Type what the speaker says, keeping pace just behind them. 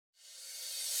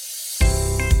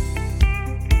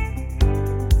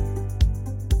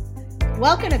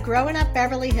Welcome to Growing Up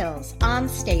Beverly Hills. I'm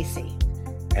Stacy.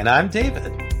 And I'm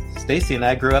David. Stacy and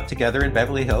I grew up together in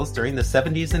Beverly Hills during the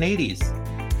 70s and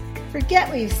 80s. Forget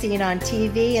what you've seen on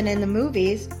TV and in the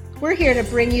movies. We're here to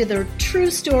bring you the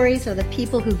true stories of the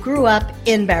people who grew up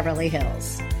in Beverly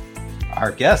Hills.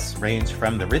 Our guests range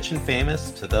from the rich and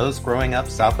famous to those growing up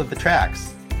south of the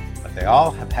tracks. But they all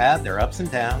have had their ups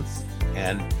and downs,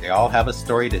 and they all have a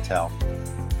story to tell.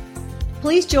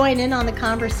 Please join in on the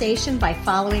conversation by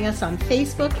following us on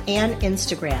Facebook and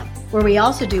Instagram, where we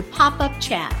also do pop-up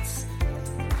chats.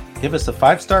 Give us a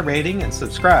 5-star rating and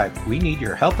subscribe. We need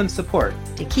your help and support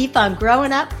to keep on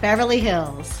growing up Beverly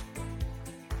Hills.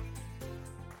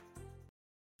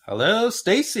 Hello,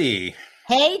 Stacy.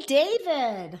 Hey,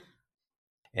 David.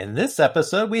 In this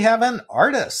episode, we have an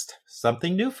artist.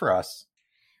 Something new for us.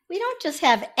 We don't just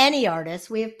have any artist.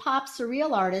 We have pop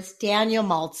surreal artist Daniel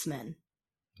Maltzman.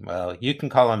 Well, you can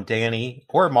call him Danny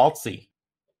or Maltzy.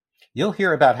 You'll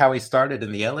hear about how he started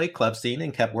in the LA club scene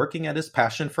and kept working at his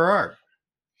passion for art.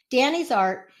 Danny's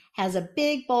art has a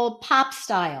big, bold pop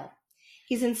style.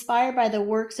 He's inspired by the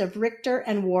works of Richter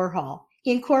and Warhol.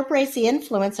 He incorporates the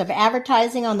influence of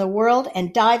advertising on the world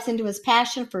and dives into his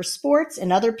passion for sports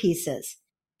and other pieces.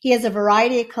 He has a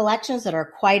variety of collections that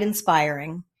are quite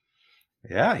inspiring.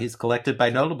 Yeah, he's collected by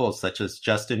notables such as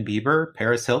Justin Bieber,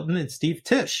 Paris Hilton, and Steve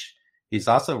Tisch. He's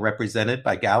also represented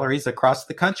by galleries across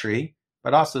the country,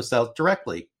 but also sells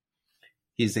directly.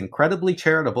 He's incredibly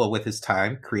charitable with his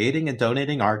time, creating and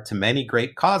donating art to many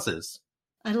great causes.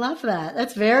 I love that.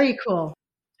 That's very cool.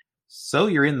 So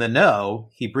you're in the know,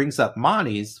 he brings up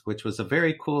Monty's, which was a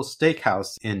very cool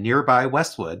steakhouse in nearby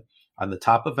Westwood on the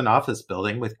top of an office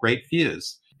building with great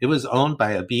views. It was owned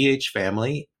by a BH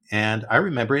family, and I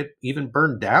remember it even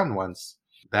burned down once.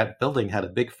 That building had a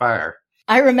big fire.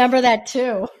 I remember that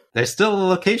too. There's still a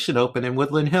location open in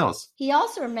Woodland Hills. He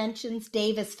also mentions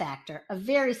Davis Factor, a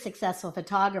very successful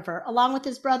photographer, along with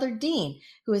his brother Dean,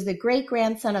 who is the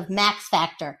great-grandson of Max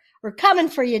Factor. We're coming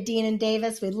for you, Dean and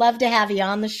Davis. We'd love to have you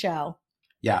on the show.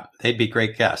 Yeah, they'd be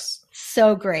great guests.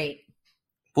 So great.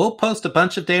 We'll post a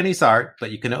bunch of Danny's art,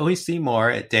 but you can always see more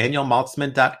at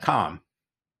danielmaltzman.com.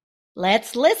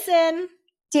 Let's listen.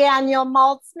 Daniel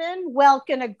Maltzman,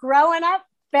 welcome to Growing Up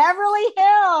Beverly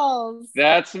Hills.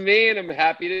 That's me, and I'm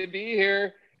happy to be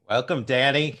here. Welcome,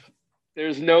 Danny.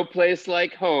 There's no place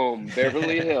like home,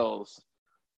 Beverly Hills.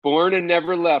 Born and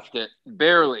never left it.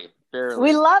 Barely.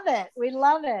 We love it. We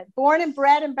love it. Born and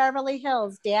bred in Beverly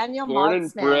Hills, Daniel Maltzman. Born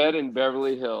and bred in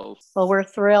Beverly Hills. Well, we're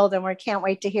thrilled, and we can't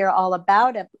wait to hear all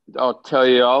about it. I'll tell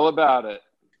you all about it.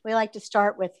 We like to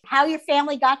start with how your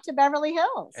family got to Beverly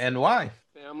Hills. And why?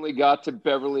 Family got to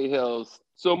Beverly Hills.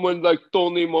 Someone like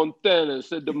Tony Montana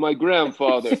said to my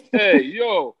grandfather, "Hey,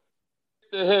 yo,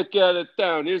 get the heck out of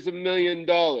town. Here's $1 million."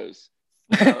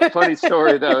 Funny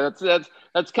story, though.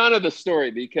 That's kind of the story,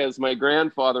 because my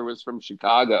grandfather was from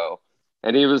Chicago,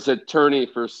 and he was attorney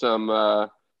for some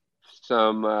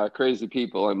crazy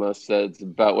people, I must say. It's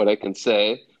about what I can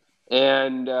say.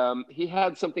 And he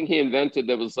had something he invented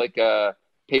that was like a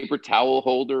paper towel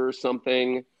holder or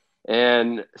something.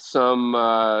 And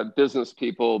some business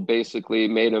people basically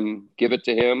made him give it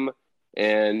to him,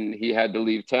 and he had to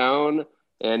leave town,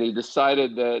 and he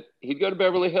decided that he'd go to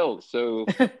Beverly Hills. So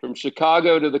from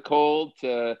Chicago to the cold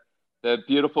to the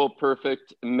beautiful,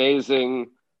 perfect,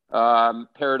 amazing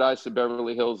paradise of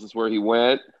Beverly Hills is where he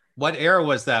went. What era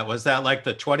was that? Was that like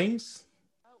the 20s?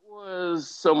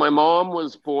 So my mom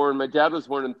was born, my dad was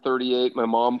born in 38, my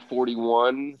mom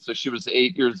 41. So she was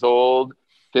 8 years old.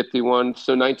 51,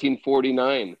 so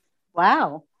 1949.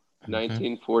 Wow.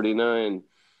 1949.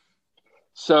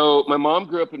 So my mom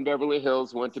grew up in Beverly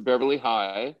Hills, went to Beverly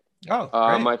High. Oh,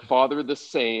 great. My father the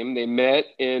same. They met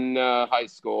in high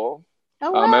school.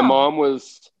 Oh, wow. My mom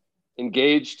was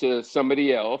engaged to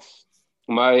somebody else.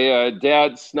 My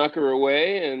dad snuck her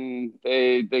away, and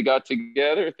they got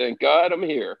together. Thank God I'm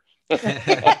here. We're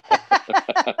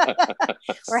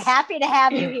happy to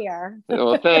have you here.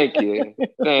 Well, thank you.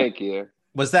 Thank you.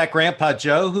 Was that Grandpa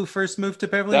Joe who first moved to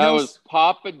Beverly Hills? That was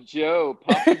Papa Joe.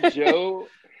 Papa Joe,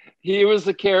 he was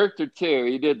a character too.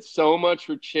 He did so much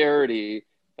for charity.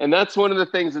 And that's one of the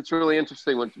things that's really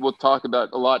interesting, what we'll talk about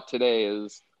a lot today,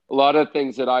 is a lot of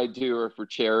things that I do are for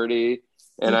charity.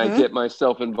 And I get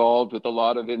myself involved with a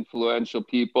lot of influential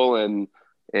people, and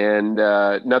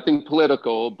nothing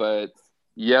political, but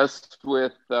yes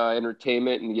with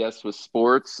entertainment, and yes with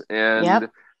sports. And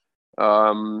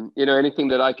anything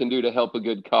that I can do to help a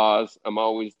good cause, I'm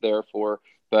always there for.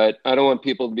 But I don't want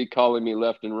people to be calling me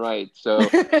left and right. So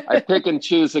I pick and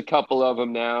choose a couple of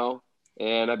them now,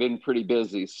 and I've been pretty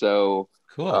busy. So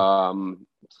cool.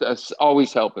 That's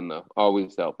always helping, though.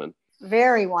 Always helping.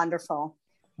 Very wonderful.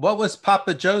 What was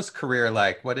Papa Joe's career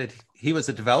like? He was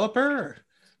a developer?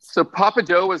 So Papa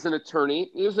Joe was an attorney.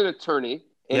 He was an attorney,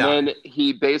 and Yeah. then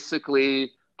he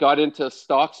basically got into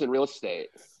stocks and real estate.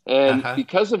 And Uh-huh.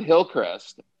 because of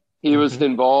Hillcrest, he was Mhm.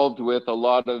 involved with a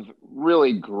lot of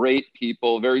really great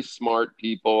people, very smart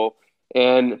people,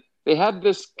 and they had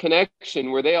this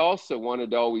connection where they also wanted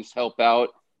to always help out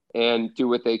and do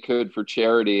what they could for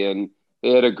charity. And they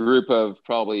had a group of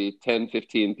probably 10,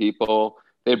 15 people.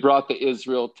 They brought the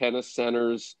Israel Tennis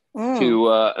Centers to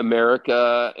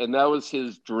America, and that was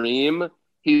his dream.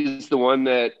 He's the one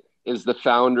that is the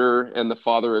founder and the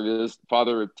father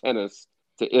of tennis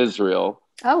to Israel.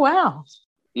 Oh, wow.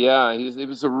 Yeah, he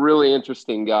was a really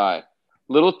interesting guy.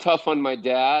 A little tough on my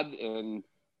dad, and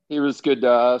he was good to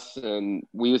us. And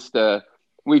we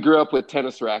grew up with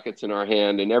tennis rackets in our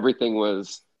hand, and everything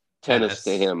was tennis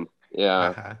to him. Yeah.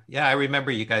 Uh-huh. Yeah, I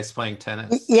remember you guys playing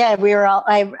tennis. Yeah, we were all,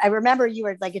 I remember you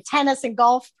were like a tennis and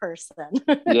golf person.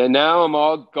 Yeah, now I'm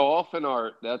all golf and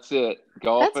art. That's it.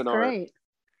 Golf That's and great. art.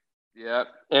 Yeah.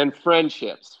 And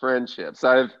friendships.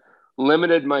 I've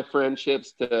limited my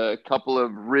friendships to a couple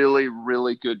of really,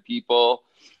 really good people.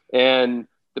 And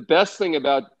the best thing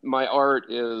about my art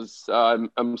is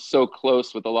I'm so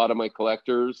close with a lot of my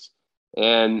collectors.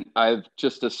 And I've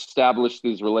just established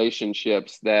these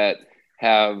relationships that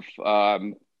have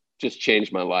just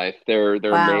changed my life. They're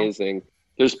Wow. amazing.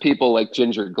 There's people like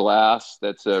Ginger Glass,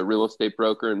 that's a real estate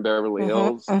broker in Beverly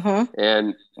Hills,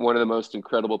 and one of the most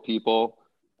incredible people.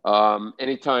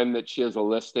 Anytime that she has a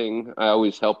listing, I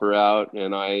always help her out,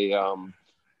 and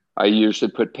I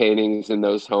usually put paintings in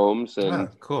those homes, and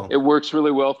cool. It works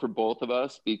really well for both of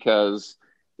us because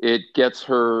it gets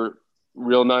her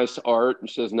real nice art, and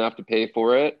she doesn't have to pay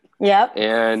for it. Yep.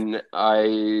 And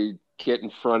I get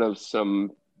in front of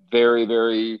some very,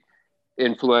 very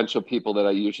influential people that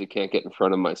I usually can't get in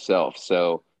front of myself.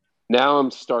 So now I'm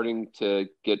starting to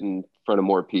get in front of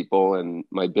more people, and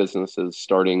my business is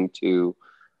starting to,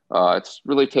 it's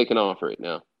really taken off right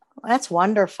now. That's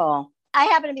wonderful. I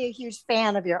happen to be a huge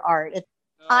fan of your art.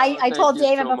 I told Thank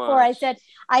you David so before, much. I said,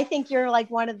 I think you're like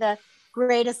one of the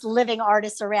greatest living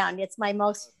artists around. It's my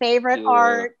most favorite Yeah.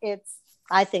 art.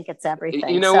 I think it's everything.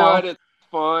 You know what? It's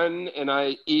fun, and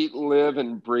I eat, live,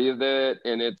 and breathe it.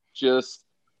 And it's just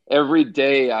every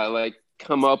day I like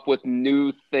come up with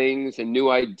new things and new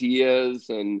ideas.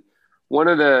 And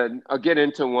I'll get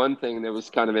into one thing that was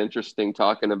kind of interesting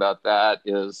talking about that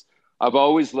is I've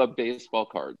always loved baseball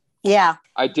cards. Yeah.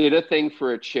 I did a thing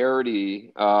for a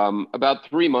charity about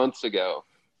 3 months ago.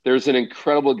 There's an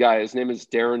incredible guy. His name is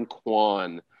Darren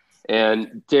Kwan.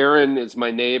 And Darren is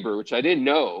my neighbor, which I didn't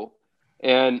know.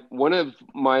 And one of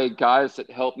my guys that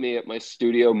helped me at my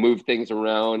studio move things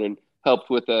around and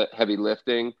helped with the heavy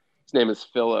lifting, his name is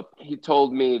Philip. He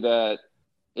told me that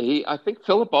I think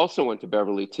Philip also went to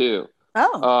Beverly too.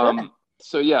 Oh, good.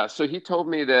 So he told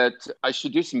me that I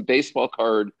should do some baseball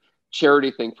card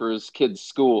charity thing for his kid's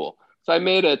school. So I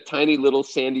made a tiny little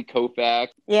Sandy Koufax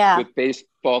with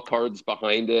baseball cards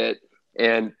behind it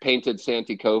and painted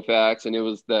Sandy Koufax, and it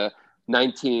was the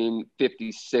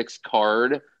 1956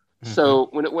 card. So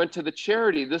when it went to the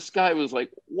charity, this guy was like,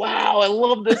 wow, I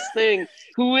love this thing.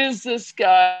 Who is this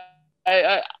guy?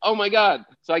 Oh my God.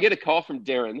 So I get a call from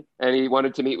Darren, and he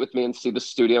wanted to meet with me and see the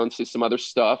studio and see some other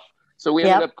stuff. So we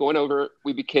ended up going over.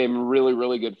 We became really,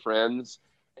 really good friends.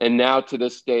 And now to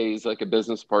this day, he's like a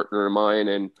business partner of mine.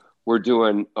 And we're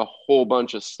doing a whole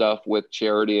bunch of stuff with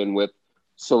charity and with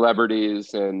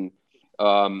celebrities. And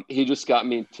he just got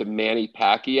me to Manny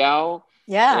Pacquiao.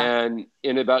 Yeah. And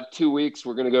in about 2 weeks,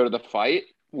 we're going to go to the fight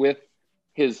with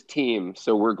his team.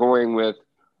 So we're going with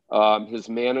his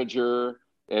manager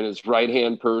and his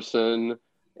right-hand person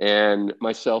and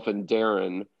myself and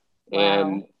Darren. Wow.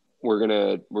 And we're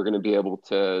gonna be able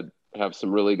to have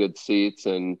some really good seats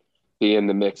and be in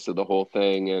the mix of the whole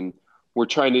thing. And we're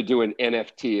trying to do an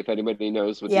NFT, if anybody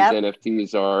knows what these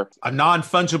NFTs are. A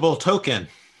non-fungible token.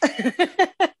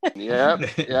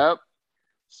 Yep.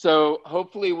 So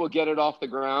hopefully we'll get it off the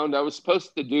ground. I was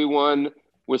supposed to do one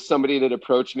with somebody that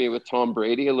approached me with Tom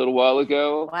Brady a little while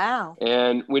ago. Wow.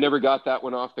 And we never got that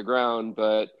one off the ground.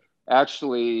 But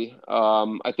actually,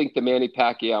 I think the Manny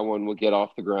Pacquiao one will get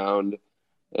off the ground.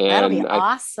 And that'll be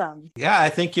awesome. Yeah, I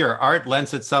think your art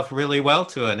lends itself really well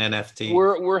to an NFT.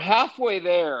 We're halfway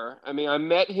there. I mean, I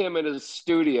met him at his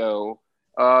studio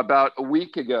about a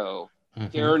week ago.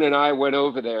 Darren and I went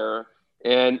over there,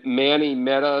 and Manny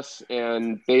met us,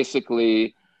 and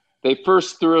basically they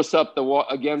first threw us up the wall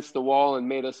against the wall and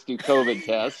made us do COVID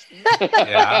tests.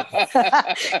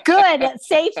 Good.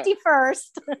 Safety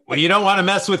first. Well, you don't want to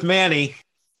mess with Manny.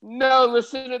 No,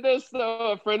 listen to this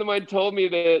though. A friend of mine told me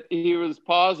that he was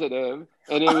positive,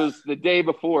 and it was the day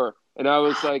before, and I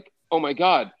was like, "Oh my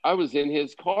God, I was in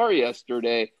his car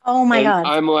yesterday," Oh my and God.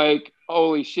 I'm like,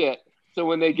 "Holy shit!" So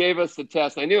when they gave us the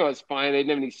test, I knew I was fine. I didn't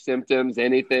have any symptoms,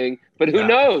 anything, but who Yeah.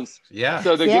 knows? Yeah.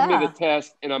 So they're giving me the Yeah.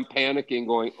 test, and I'm panicking,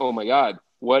 going, "Oh my God,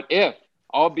 what if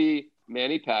I'll be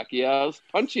Manny Pacquiao's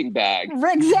punching bag?"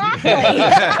 Exactly.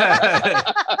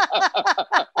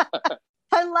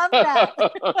 I love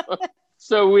that.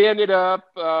 So we ended up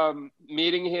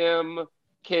meeting him,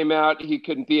 came out. He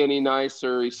couldn't be any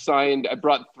nicer. He signed, I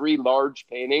brought 3 large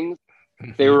paintings.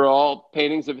 They were all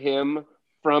paintings of him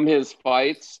from his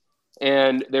fights,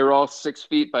 and they were all 6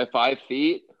 feet by 5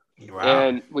 feet. Wow.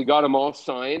 And we got them all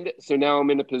signed. So now I'm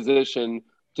in a position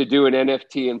to do an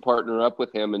NFT and partner up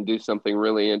with him and do something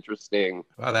really interesting.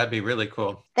 Wow, that'd be really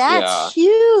cool. That's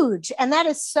huge. And that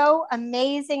is so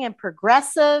amazing and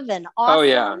progressive and awesome. Oh,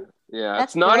 yeah. Yeah.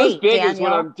 That's it's not great, as big as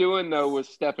what Daniel. I'm doing, though, with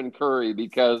Stephen Curry,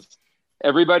 because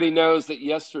everybody knows that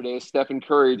yesterday Stephen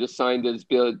Curry just signed his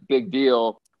big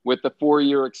deal with the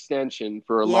 4-year extension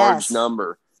for a large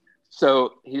number.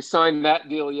 So he signed that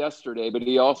deal yesterday, but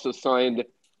he also signed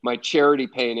my charity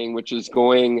painting, which is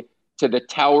going to the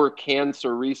Tower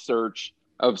Cancer Research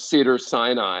of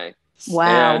Cedars-Sinai.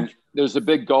 Wow. And there's a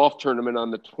big golf tournament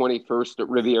on the 21st at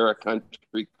Riviera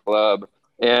Country Club.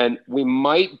 And we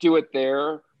might do it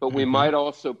there, but we might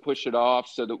also push it off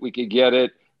so that we could get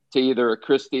it to either a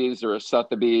Christie's or a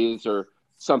Sotheby's or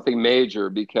something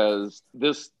major, because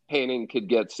this painting could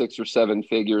get 6 or 7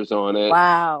 figures on it.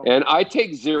 Wow. And I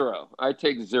take zero. I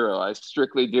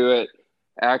strictly do it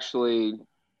actually,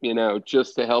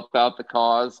 just to help out the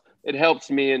cause. It helps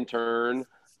me in turn,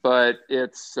 but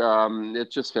it's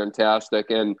just fantastic.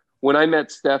 And when I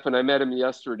met Stefan, I met him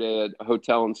yesterday at a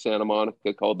hotel in Santa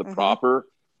Monica called The Proper.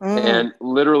 And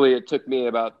literally it took me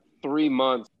about 3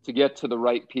 months to get to the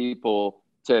right people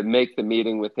to make the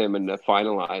meeting with him and to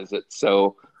finalize it.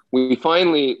 So we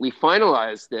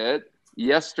finalized it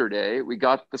yesterday. We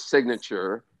got the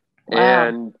signature.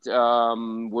 Wow.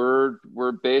 And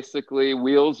we're basically,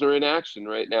 wheels are in action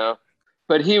right now.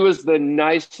 But he was the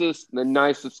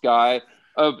nicest guy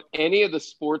of any of the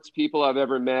sports people I've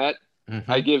ever met.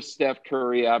 I give Steph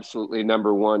Curry absolutely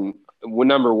number one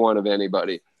of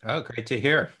anybody. Oh, great to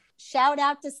hear. Shout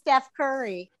out to Steph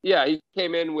Curry. Yeah, he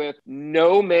came in with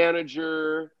no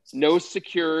manager, no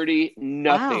security,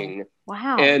 nothing.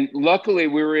 Wow. And luckily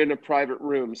we were in a private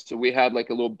room, so we had like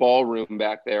a little ballroom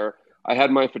back there. I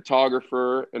had my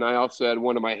photographer, and I also had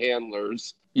one of my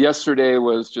handlers. Yesterday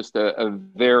was just a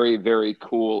very, very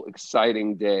cool,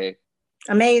 exciting day.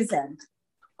 Amazing.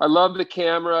 I love the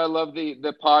camera. I love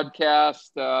the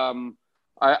podcast.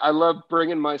 I love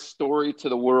bringing my story to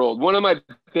the world. One of my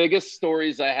biggest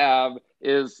stories I have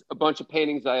is a bunch of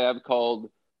paintings I have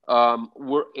called,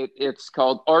 it's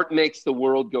called Art Makes the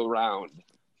World Go Round.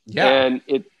 Yeah. And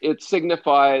it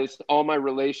signifies all my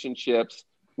relationships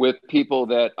with people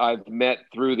that I've met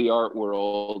through the art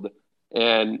world.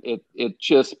 And it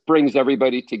just brings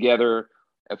everybody together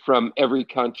from every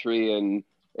country and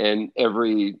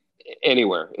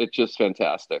anywhere. It's just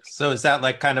fantastic. So is that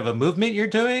like kind of a movement you're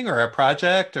doing, or a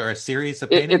project, or a series of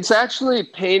paintings? It's actually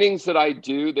paintings that I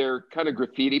do. They're kind of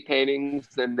graffiti paintings,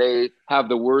 and they have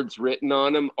the words written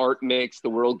on them. Art makes the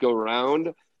world go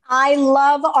round. I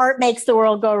love Art Makes the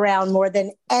World Go Round more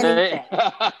than anything.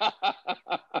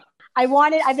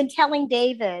 I've been telling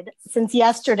David since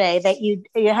yesterday that you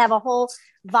have a whole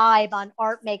vibe on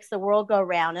Art Makes the World Go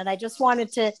Round. And I just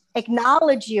wanted to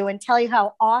acknowledge you and tell you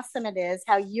how awesome it is,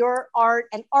 how your art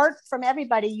and art from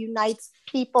everybody unites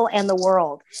people and the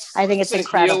world. I think it's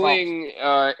incredible. A healing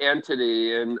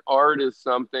entity, and art is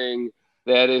something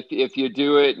that if you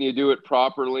do it and you do it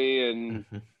properly and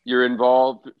you're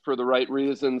involved for the right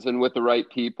reasons and with the right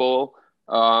people,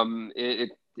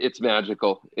 it's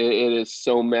magical. It is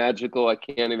so magical. I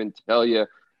can't even tell you,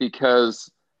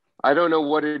 because I don't know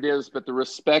what it is, but the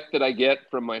respect that I get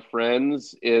from my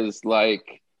friends is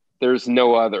like, there's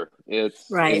no other. It's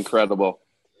incredible.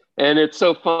 And it's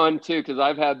so fun too, because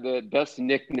I've had the best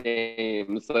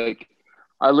nicknames. Like,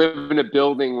 I live in a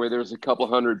building where there's a couple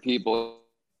hundred people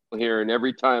here, and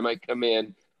every time I come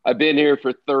in, I've been here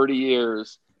for 30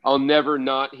 years, I'll never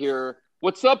not hear,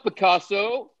 "What's up,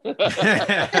 Picasso?" Very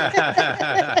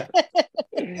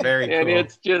cool. And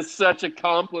it's just such a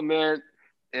compliment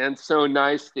and so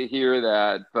nice to hear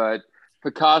that. But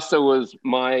Picasso was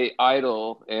my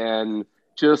idol, and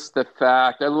just the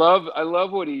fact, I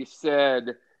love what he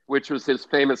said, which was his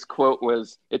famous quote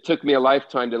was, "It took me a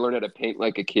lifetime to learn how to paint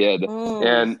like a kid."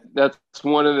 And that's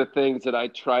one of the things that I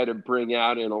try to bring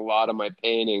out in a lot of my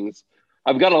paintings.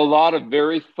 I've got a lot of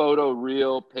very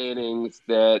photoreal paintings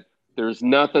that there's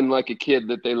nothing like a kid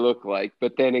that they look like.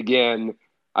 But then again,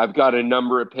 I've got a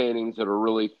number of paintings that are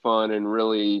really fun and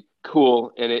really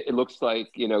cool, and it looks like,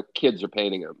 you know, kids are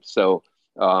painting them. So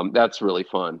that's really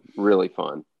fun, really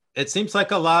fun. It seems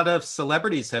like a lot of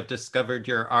celebrities have discovered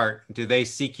your art. Do they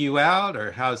seek you out,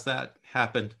 or how's that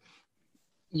happened?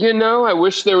 You know, I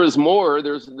wish there was more.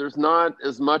 There's not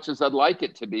as much as I'd like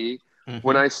it to be. When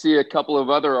Mm-hmm. I see a couple of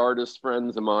other artist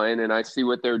friends of mine and I see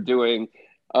what they're doing,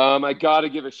 I got to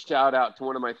give a shout out to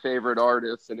one of my favorite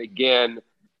artists. And again,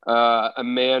 a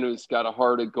man who's got a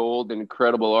heart of gold, an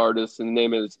incredible artist, and the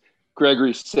name is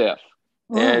Gregory Siff.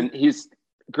 Mm. And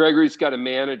Gregory's got a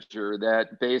manager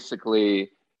that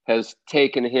basically has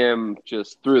taken him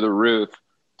just through the roof.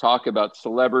 Talk about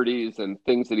celebrities and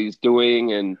things that he's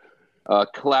doing, and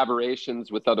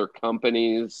collaborations with other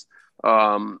companies.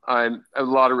 I'm a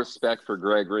lot of respect for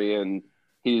Gregory, and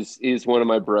he's one of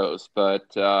my bros. But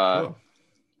Cool.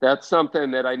 that's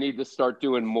something that I need to start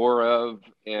doing more of,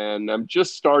 and I'm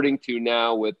just starting to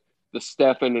now with the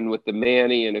Stefan and with the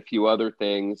Manny and a few other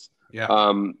things. Yeah.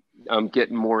 I'm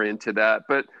getting more into that,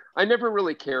 but I never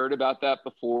really cared about that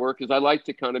before because I like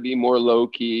to kind of be more low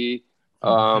key.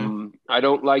 Mm-hmm. I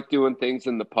don't like doing things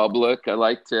in the public. I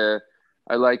like to,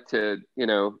 you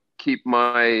know, keep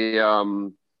my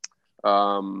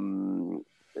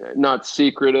not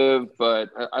secretive, but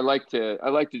I like to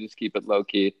just keep it low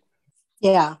key.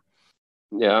 Yeah.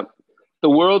 Yeah. The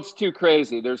world's too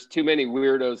crazy. There's too many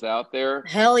weirdos out there.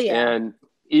 Hell yeah. And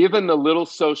even the little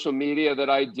social media that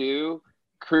I do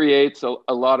creates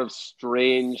a lot of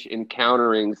strange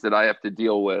encounterings that I have to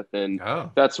deal with. And Oh,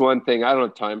 that's one thing. I don't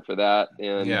have time for that.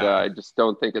 And yeah. I just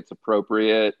don't think it's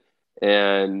appropriate.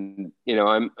 And, you know,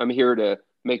 I'm here to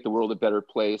make the world a better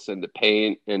place and to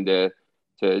paint and to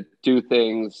do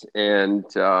things and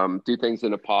do things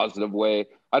in a positive way.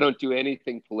 I don't do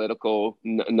anything political,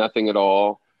 nothing at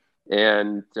all.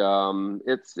 And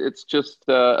it's just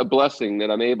a blessing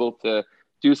that I'm able to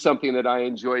do something that I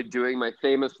enjoy doing. My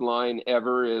famous line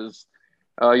ever is,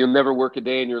 you'll never work a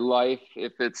day in your life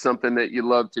if it's something that you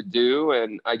love to do.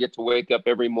 And I get to wake up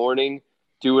every morning,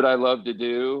 do what I love to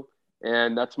do.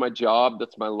 And that's my job.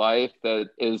 That's my life. That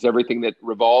is everything that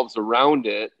revolves around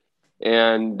it.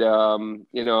 And,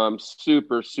 you know, I'm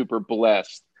super, super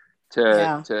blessed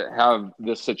Yeah. to have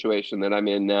this situation that I'm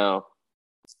in now.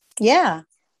 Yeah.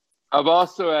 I've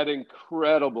also had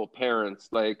incredible parents.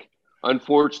 Like,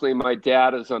 unfortunately, my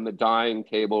dad is on the dying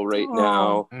table right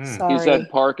now. Oh, Mm. He's sorry. had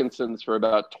Parkinson's for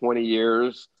about 20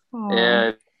 years.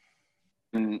 Oh.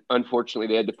 And unfortunately,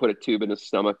 they had to put a tube in his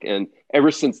stomach. And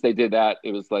ever since they did that,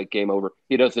 it was like game over.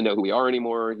 He doesn't know who we are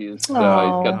anymore. He's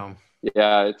Oh. got,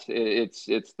 yeah, it's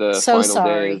the So final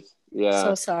sorry. days. Yeah.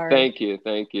 So sorry. Thank you.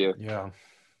 Thank you. Yeah.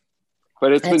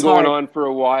 But it's been It's going hard. on for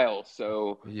a while.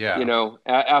 So, Yeah. you know,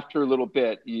 after a little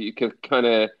bit, you can kind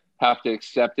of have to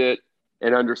accept it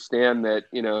and understand that,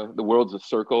 you know, the world's a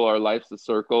circle, our life's a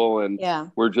circle, and Yeah.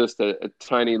 we're just a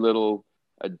tiny little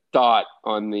a dot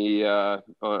on the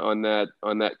on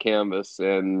that canvas.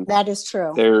 And That is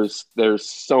true. there's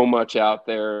so much out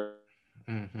there,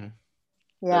 Mm-hmm. and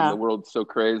Yeah. the world's so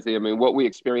crazy. I mean, what we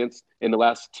experienced in the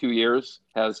last 2 years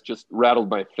has just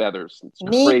rattled my feathers. It's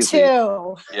Me crazy.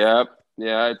 too. Yep.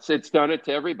 Yeah, it's done it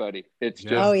to everybody. It's Yeah.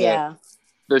 just Oh yeah.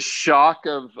 the shock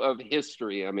of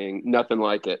history. I mean, nothing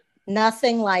like it.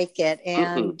 Nothing like it.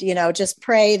 And, you know, just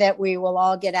pray that we will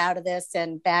all get out of this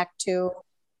and back to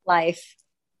life.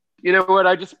 You know what?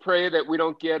 I just pray that we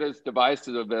don't get as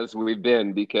divisive as we've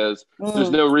been, because there's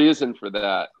Mm. no reason for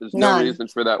that. There's no None. reason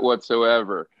for that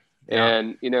whatsoever. Yeah.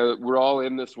 And, you know, we're all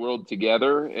in this world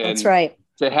together. And That's right.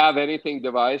 to have anything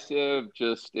divisive,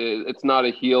 it's not a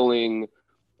healing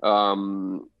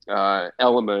element.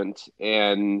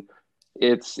 And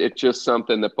it's just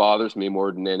something that bothers me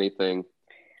more than anything.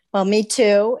 Well, me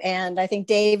too. And I think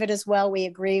David as well, we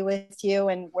agree with you.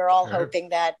 And we're all Sure. hoping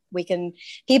that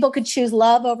people could choose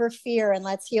love over fear, and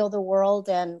let's heal the world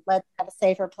and let's have a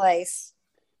safer place.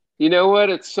 You know what?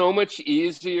 It's so much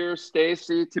easier,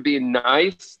 Stacy, to be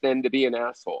nice than to be an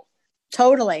asshole.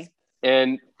 Totally.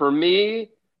 And for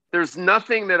me, there's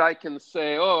nothing that I can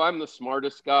say, oh, I'm the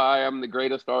smartest guy, I'm the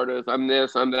greatest artist, I'm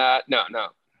this, I'm that. No.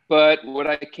 But what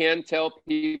I can tell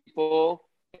people,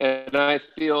 and I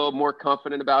feel more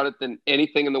confident about it than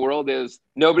anything in the world, is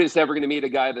nobody's ever going to meet a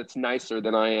guy that's nicer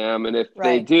than I am. And if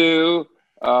they Right. do,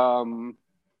 I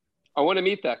want to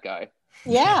meet that guy.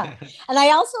 Yeah. And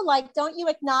I also don't you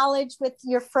acknowledge with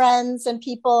your friends and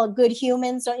people, good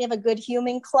humans? Don't you have a good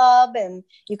human club? And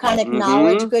you kind of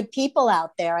acknowledge good people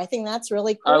out there. I think that's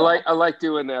really cool. I like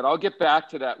doing that. I'll get back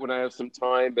to that when I have some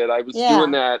time, but I was Yeah.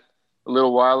 doing that a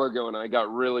little while ago, and I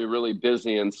got really, really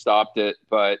busy and stopped it.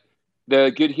 But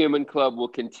the Good Human Club will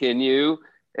continue,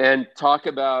 and talk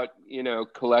about,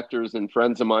 collectors and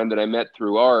friends of mine that I met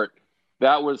through art.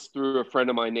 That was through a friend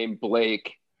of mine named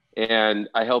Blake, and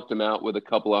I helped him out with a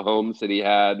couple of homes that he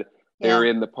had. They were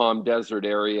in the Palm Desert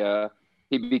area.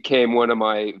 He became one of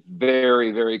my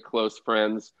very, very close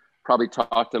friends. Probably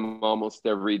talk to him almost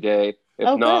every day.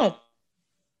 If not,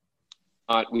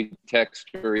 we text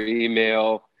or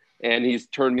email. And he's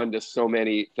turned me into so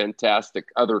many fantastic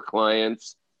other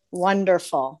clients.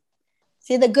 Wonderful.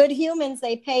 See, the good humans,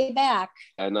 they pay back.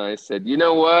 And I said, you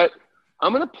know what?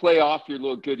 I'm going to play off your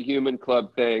little Good Human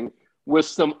Club thing with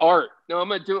some art. No, I'm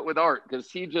going to do it with art,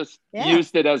 because he just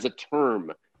used it as a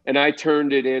term. And I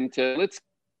turned it into, let's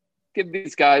give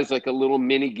these guys like a little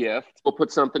mini gift. We'll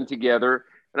put something together.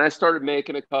 And I started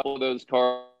making a couple of those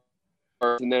cards.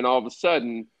 And then all of a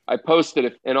sudden I posted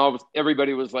it, and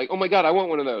everybody was like, oh my God, I want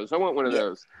one of those. I want one of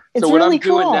those. It's so what really I'm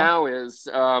doing cool. now is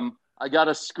I got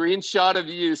a screenshot of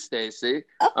you, Stacy.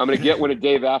 I'm going to get one of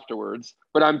Dave afterwards,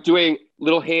 but I'm doing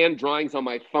little hand drawings on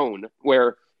my phone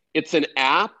where it's an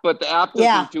app, but the app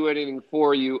doesn't do anything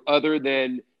for you other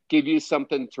than give you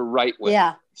something to write with.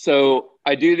 Yeah. So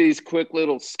I do these quick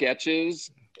little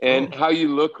sketches, and how you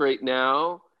look right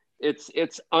now,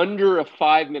 it's under a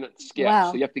 5-minute sketch. Wow.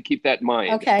 So you have to keep that in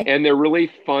mind. Okay. And they're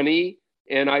really funny.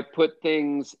 And I put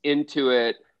things into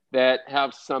it that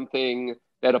have something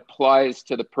that applies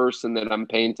to the person that I'm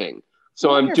painting. So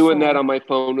Wonderful. I'm doing that on my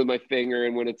phone with my finger.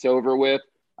 And when it's over with,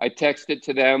 I text it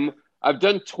to them. I've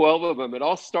done 12 of them. It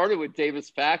all started with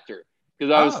Davis Factor,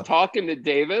 because I was talking to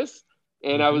Davis,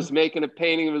 and I was making a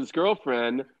painting of his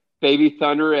girlfriend, Baby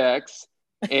Thunder X,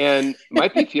 and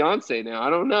might be fiance now. I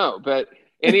don't know. But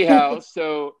anyhow,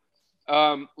 so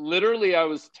literally I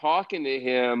was talking to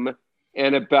him,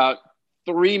 and about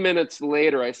 3 minutes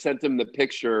later, I sent him the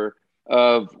picture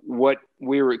of what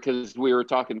because we were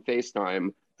talking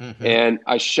FaceTime, and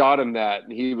I shot him that,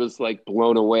 and he was like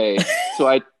blown away. So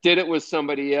I did it with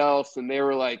somebody else, and they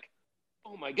were like,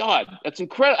 oh my God, that's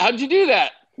incredible. How'd you do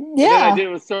that? Yeah. And then I did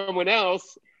it with someone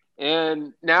else,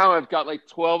 and now I've got like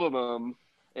 12 of them.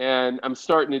 And I'm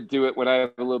starting to do it when I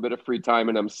have a little bit of free time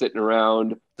and I'm sitting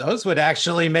around. Those would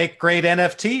actually make great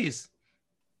NFTs.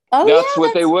 Oh, that's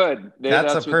what they would.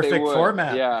 That's a perfect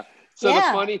format. Yeah. So the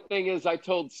funny thing is, I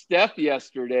told Steph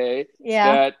yesterday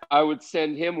that I would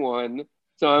send him one.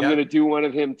 So I'm going to do one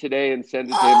of him today and send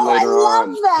it to him later on.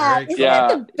 I love that. Isn't that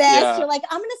the best? Yeah. You're like,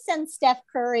 I'm going to send Steph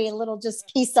Curry a little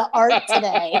just piece of art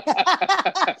today.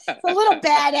 It's a little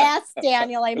badass,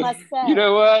 Daniel, I must say. You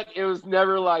know what? It was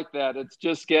never like that. It's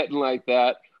just getting like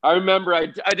that. I remember I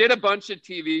did a bunch of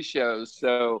TV shows.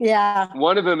 So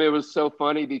one of them, it was so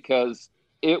funny because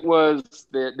it was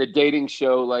the dating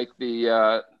show, like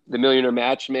the Millionaire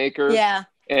Matchmaker. Yeah.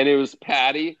 And it was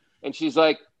Patty. And she's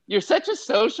like, you're such a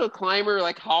social climber,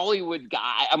 like Hollywood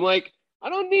guy. I'm like, I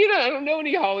don't know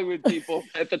any Hollywood people.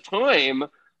 At the time,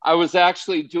 I was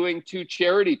actually doing 2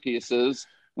 charity pieces.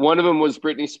 One of them was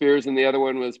Britney Spears and the other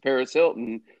one was Paris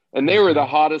Hilton. And they were the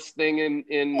hottest thing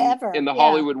in the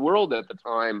Hollywood world at the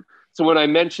time. So when I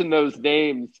mentioned those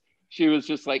names, she was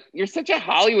just like, you're such a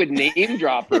Hollywood name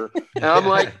dropper. And I'm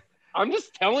like, I'm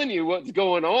just telling you what's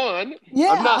going on. Yeah.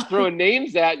 I'm not throwing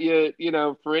names at you,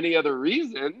 for any other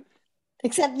reason.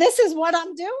 Except this is what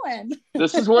I'm doing.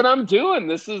 This is what I'm doing.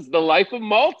 This is the life of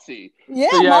Maltzy.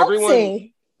 Yeah, so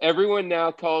Maltzy. Everyone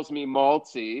now calls me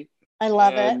Maltzy. I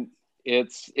love it.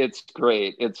 It's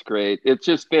great. It's great. It's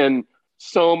just been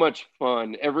so much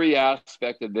fun. Every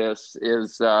aspect of this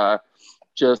is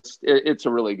it's a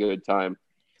really good time.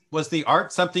 Was the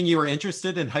art something you were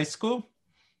interested in high school?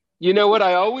 You know what?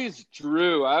 I always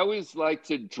drew. I always liked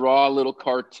to draw little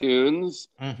cartoons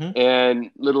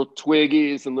and little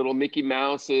Twiggies and little Mickey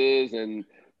Mouses. And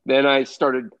then I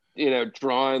started,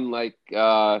 drawing like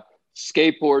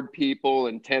skateboard people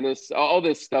and tennis, all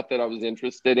this stuff that I was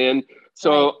interested in.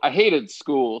 So I hated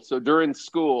school. So during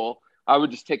school, I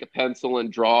would just take a pencil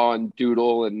and draw and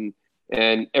doodle.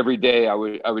 And every day I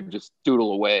would just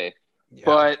doodle away. Yeah.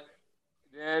 But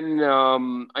then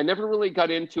I never really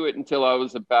got into it until I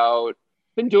was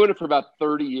been doing it for about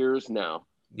 30 years now.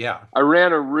 Yeah. I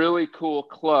ran a really cool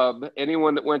club.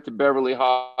 Anyone that went to Beverly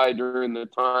High during the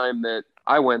time that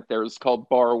I went there was called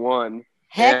Bar One.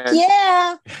 Heck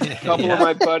yeah. A couple of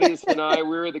my buddies and I,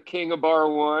 we were the king of Bar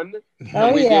One.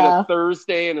 And we did a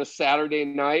Thursday and a Saturday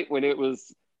night when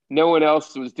no one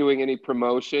else was doing any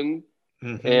promotion.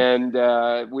 And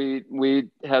we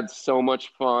had so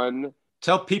much fun.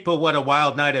 Tell people what a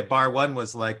wild night at Bar One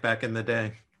was like back in the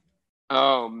day.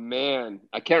 Oh, man.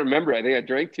 I can't remember. I think I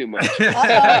drank too much. Pull it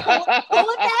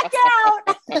back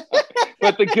out.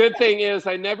 But the good thing is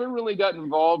I never really got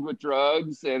involved with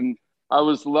drugs, and I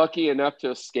was lucky enough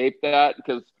to escape that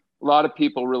because a lot of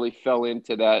people really fell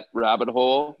into that rabbit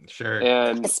hole. Sure.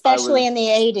 And especially in the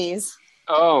 80s.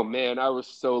 Oh man, I was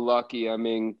so lucky. I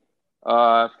mean,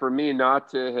 for me not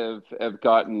to have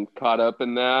gotten caught up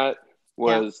in that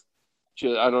was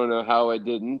just, I don't know how I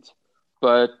didn't,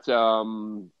 but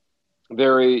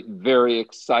very, very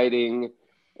exciting.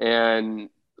 And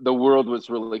the world was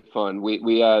really fun.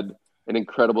 We had an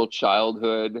incredible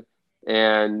childhood.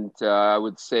 And I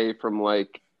would say from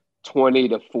like 20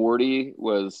 to 40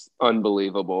 was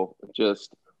unbelievable.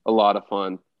 Just a lot of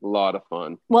fun. A lot of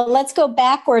fun. Well, let's go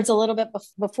backwards a little bit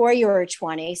before you were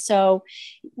 20. So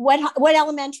what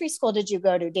elementary school did you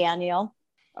go to, Daniel?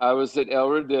 I was at El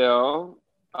Rodeo.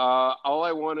 All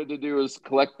I wanted to do was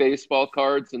collect baseball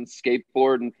cards and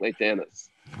skateboard and play tennis.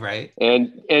 Right.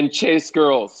 And chase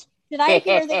girls. Did I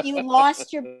hear that you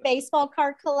lost your baseball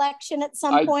card collection at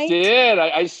some point? I did.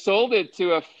 I sold it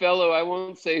to a fellow. I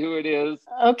won't say who it is.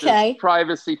 Okay. There's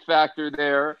privacy factor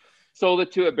there. Sold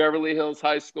it to a Beverly Hills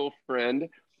high school friend.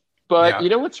 But you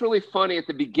know what's really funny? At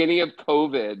the beginning of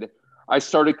COVID, I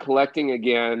started collecting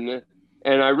again,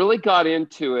 and I really got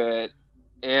into it.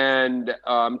 And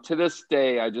to this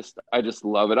day, I just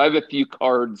love it. I have a few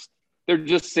cards. They're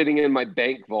just sitting in my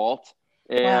bank vault.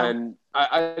 And wow.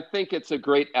 I think it's a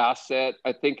great asset.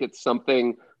 I think it's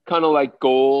something kind of like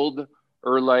gold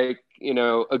or like, you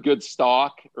know, a good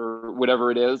stock or whatever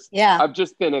it is. Yeah. I've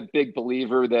just been a big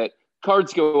believer that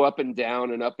cards go up and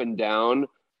down and up and down.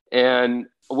 And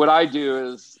what I do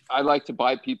is I like to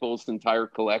buy people's entire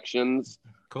collections.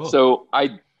 Cool. So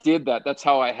I did that. That's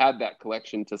how I had that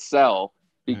collection to sell,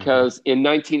 because in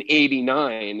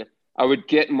 1989, I would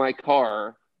get in my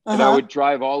car and I would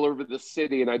drive all over the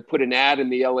city and I'd put an ad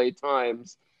in the LA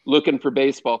Times looking for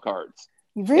baseball cards.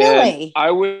 Really? And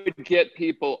I would get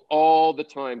people all the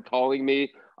time calling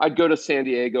me. I'd go to San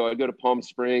Diego. I'd go to Palm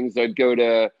Springs. I'd go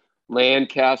to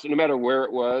Lancaster, no matter where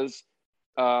it was.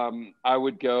 I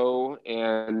would go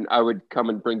and I would come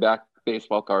and bring back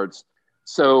baseball cards.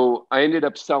 So I ended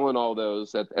up selling all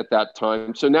those at that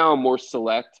time. So now I'm more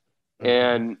select.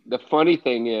 And the funny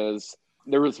thing is,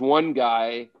 there was one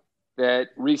guy that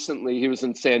recently, he was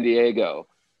in San Diego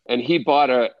and he bought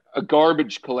a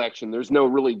garbage collection. There's no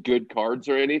really good cards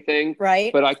or anything,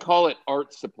 right? But I call it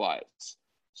art supplies.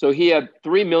 So he had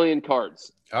 3 million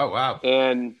cards. Oh, wow.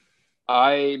 And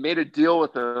I made a deal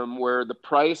with him where the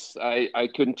price I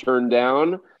couldn't turn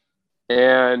down.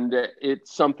 And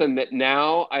it's something that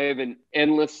now I have an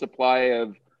endless supply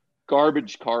of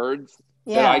garbage cards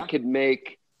that I could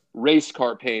make race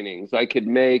car paintings. I could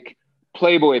make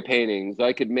Playboy paintings.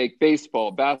 I could make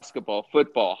baseball, basketball,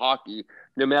 football, hockey,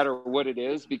 no matter what it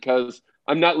is, because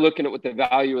I'm not looking at what the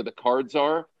value of the cards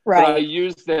are, right? But I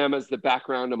use them as the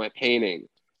background of my painting.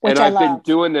 Which and I've been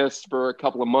doing this for a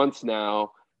couple of months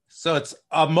now. So it's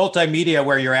a multimedia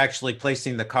where you're actually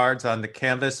placing the cards on the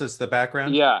canvas as the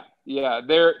background? Yeah.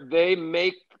 They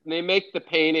make the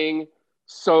painting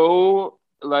so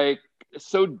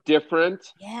different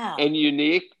and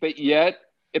unique, but yet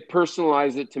it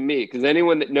personalizes it to me, because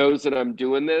anyone that knows that I'm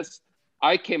doing this,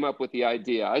 I came up with the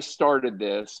idea. I started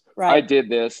this. Right. I did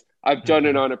this. I've done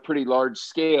it on a pretty large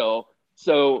scale.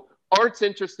 So art's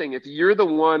interesting. If you're the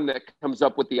one that comes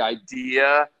up with the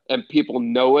idea and people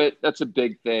know it, that's a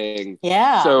big thing.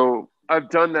 Yeah. So I've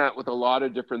done that with a lot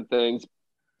of different things,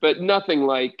 but nothing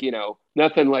like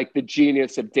the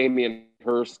genius of Damien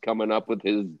Hirst coming up with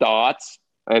his dots.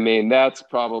 I mean, that's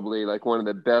probably like one of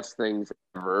the best things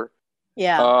ever.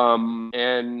 Yeah.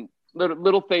 And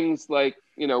little things like,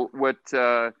 what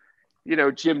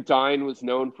Jim Dine was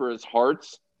known for his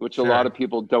hearts, which a lot of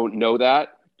people don't know that,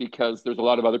 because there's a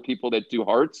lot of other people that do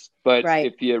hearts. But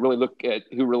if you really look at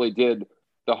who really did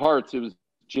the hearts, it was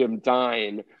Jim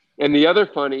Dine. And the other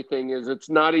funny thing is, it's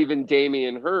not even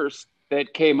Damien Hirst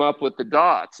that came up with the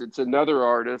dots. It's another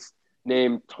artist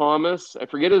named Thomas. I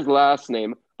forget his last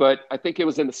name, but I think it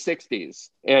was in the 60s.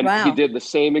 And he did the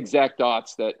same exact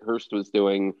dots that Hirst was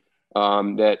doing,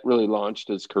 that really launched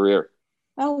his career.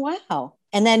 Oh, wow.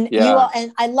 And then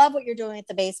and I love what you're doing with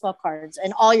the baseball cards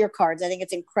and all your cards. I think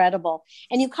it's incredible.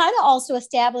 And you kind of also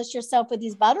established yourself with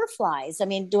these butterflies. I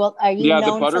mean, are you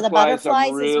known for the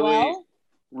butterflies as well?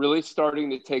 Really starting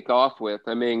to take off with.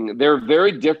 I mean, they're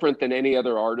very different than any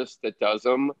other artist that does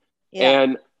them. Yeah.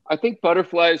 And I think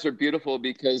butterflies are beautiful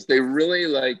because they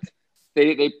really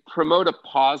they promote a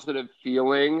positive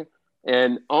feeling,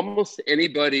 and almost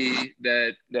anybody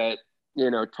that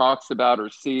talks about or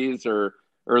sees or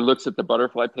looks at the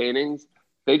butterfly paintings,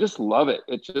 they just love it.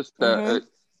 It's just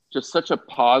just such a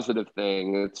positive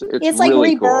thing. It's like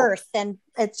really rebirth, cool. And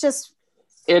it's just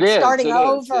It is. starting It is.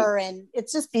 over, and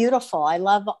it's just beautiful. I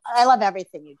love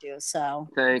everything you do. So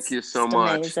Thank it's you so just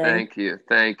much. amazing. Thank you.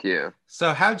 Thank you.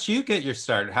 So how'd you get your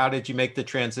start? How did you make the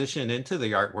transition into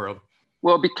the art world?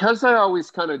 Well, because I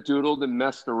always kind of doodled and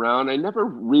messed around, I never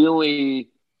really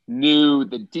knew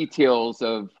the details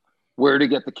of where to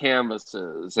get the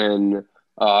canvases and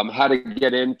how to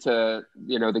get into,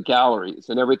 the galleries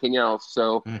and everything else.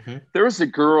 So Mm-hmm. there was a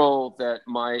girl that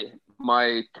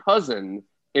my cousin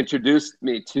introduced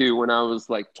me to when I was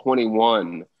like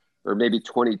 21 or maybe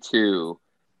 22,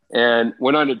 and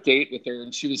went on a date with her,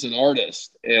 and she was an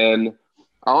artist. And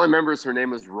all I remember is her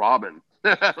name was Robin.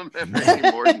 I don't remember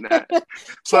any more than that.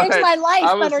 Changed But my life,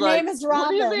 I but was her like, name is what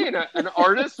do you Robin. mean? An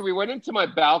artist? We went into my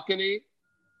balcony.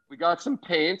 We got some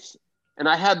paints, and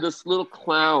I had this little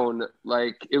clown,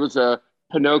 like it was a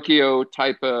Pinocchio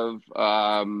type of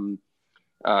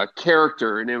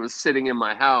character, and it was sitting in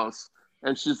my house.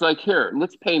 And she's like, here,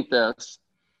 let's paint this.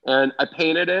 And I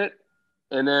painted it,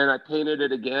 and then I painted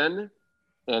it again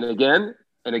and again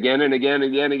and again and again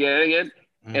and again and again and again.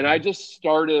 Mm-hmm. And I just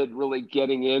started really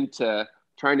getting into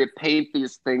trying to paint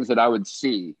these things that I would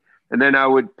see. And then I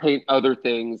would paint other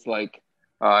things like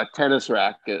tennis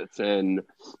rackets and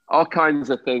all kinds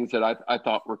of things that I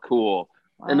thought were cool.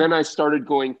 Wow. And then I started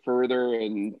going further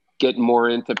and getting more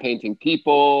into painting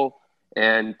people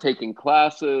and taking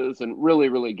classes and really,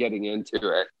 really getting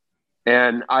into it.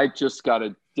 And I just got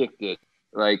addicted.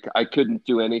 Like I couldn't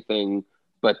do anything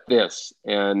but this,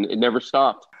 and it never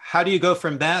stopped. How do you go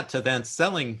from that to then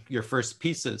selling your first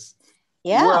pieces?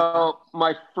 Yeah. Well,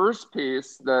 my first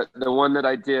piece, the one that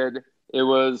I did, it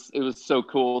was so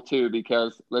cool too,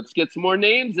 because let's get some more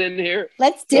names in here.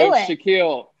 Let's do it.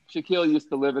 Shaquille. Shaquille used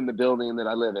to live in the building that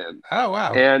I live in. Oh,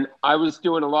 wow. And I was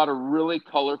doing a lot of really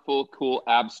colorful, cool,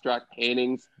 abstract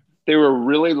paintings. They were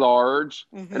really large.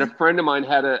 Mm-hmm. And a friend of mine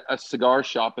had a cigar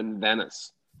shop in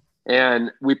Venice.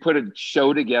 And we put a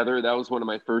show together. That was one of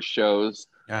my first shows.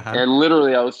 Uh-huh. And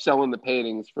literally, I was selling the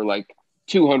paintings for like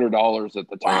 $200 at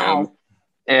the time. Wow.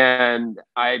 And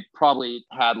I probably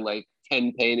had like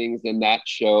 10 paintings in that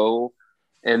show.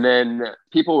 And then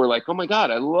people were like, oh my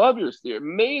God, I love your studio.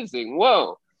 Amazing.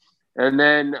 Whoa. And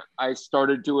then I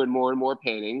started doing more and more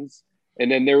paintings. And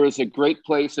then there was a great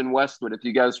place in Westwood, if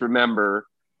you guys remember,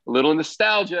 a little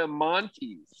nostalgia,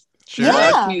 Monty's. Sure.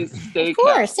 Yeah, Monty's Steakhouse. Of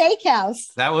course,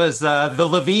 steakhouse. That was the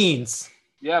Levines.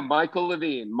 Yeah, Michael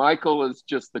Levine. Michael is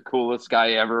just the coolest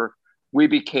guy ever. We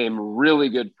became really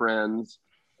good friends.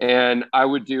 And I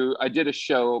did a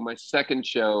show. My second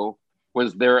show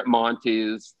was there at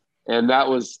Monty's. And that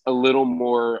was a little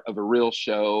more of a real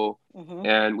show. Mm-hmm.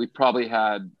 And we probably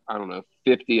had, I don't know,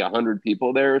 50, 100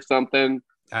 people there or something.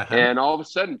 Uh-huh. And all of a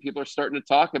sudden, people are starting to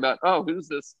talk about, oh, who's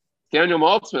this Daniel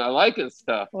Maltzman? I like his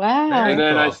stuff. Wow. Very And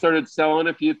then I cool. started selling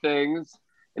a few things.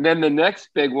 And then the next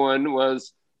big one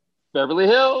was Beverly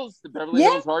Hills, the Beverly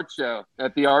Hills Art Show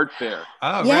at the art fair.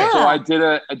 Oh, Yeah. right. So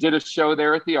I did a show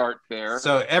there at the art fair.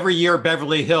 So every year,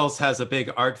 Beverly Hills has a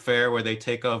big art fair where they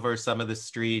take over some of the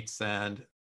streets and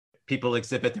people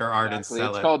exhibit their art Exactly. and sell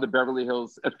It's it. called the Beverly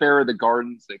Hills Fair of the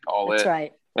Gardens, they call That's it.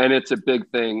 right. And it's a big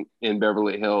thing in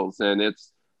Beverly Hills, and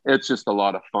it's just a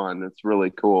lot of fun. It's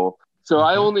really cool. So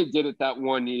I Mhm. only did it that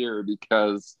 1 year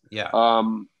because Yeah.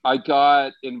 I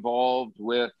got involved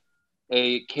with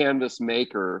a canvas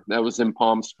maker that was in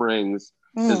Palm Springs.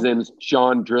 His Mm. name is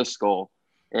John Driscoll,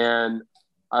 and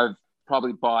I've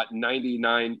probably bought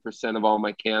 99% of all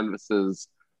my canvases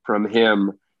from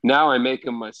him. Now I make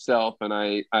them myself, and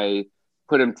I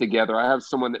put them together. I have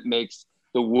someone that makes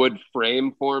the wood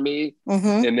frame for me,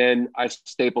 Mm-hmm. and then I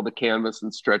staple the canvas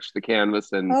and stretch the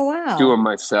canvas and Oh, wow. do them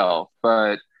myself.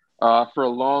 But for a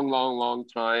long, long, long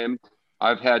time,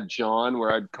 I've had John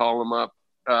where I'd call him up,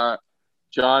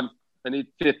 John, I need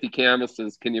 50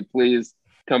 canvases. Can you please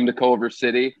come to Culver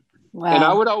City? Wow. And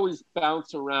I would always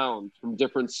bounce around from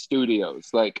different studios,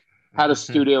 like had a Mhm.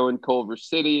 studio in Culver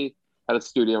City, had a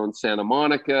studio in Santa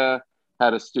Monica,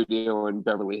 had a studio in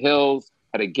Beverly Hills,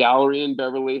 had a gallery in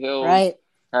Beverly Hills. Right.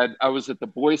 I was at the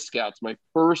Boy Scouts, my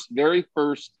very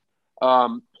first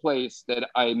place that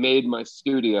I made my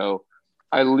studio.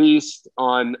 I leased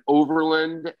on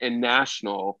Overland and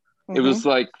National. Mm-hmm. It was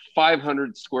like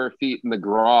 500 square feet in the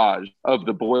garage of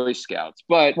the Boy Scouts,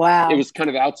 but Wow. it was kind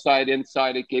of outside,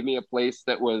 inside. It gave me a place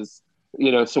that was,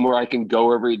 somewhere I can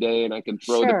go every day and I can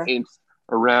throw Sure. the paints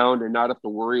around and not have to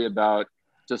worry about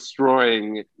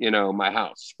destroying, my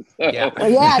house. Yeah. Well,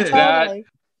 yeah, That- totally.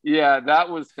 Yeah, that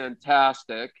was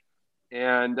fantastic.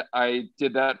 And I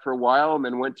did that for a while and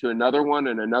then went to another one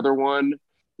and another one.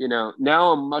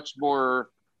 Now I'm much more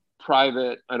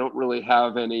private. I don't really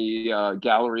have any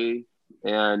gallery.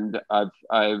 And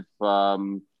I've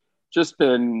just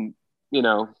been,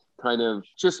 kind of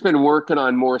just been working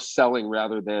on more selling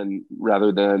rather than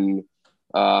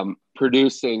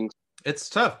producing. It's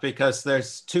tough because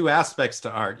there's two aspects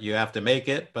to art. You have to make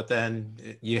it, but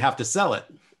then you have to sell it.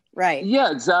 Right.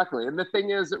 Yeah, exactly. And the thing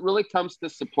is, it really comes to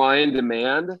supply and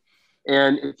demand.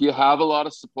 And if you have a lot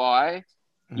of supply,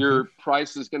 your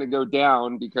price is going to go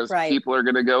down because people are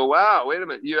going to go, wow, wait a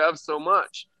minute, you have so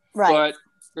much. Right. But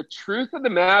the truth of the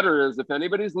matter is, if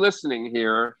anybody's listening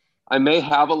here, I may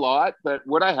have a lot, but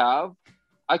what I have,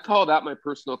 I call that my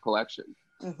personal collection.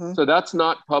 So that's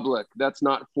not public. That's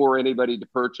not for anybody to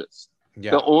purchase.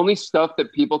 Yeah. The only stuff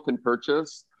that people can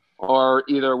purchase are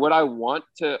either what I want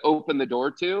to open the door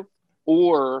to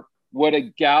or what a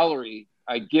gallery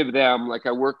I give them. Like,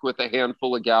 I work with a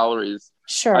handful of galleries.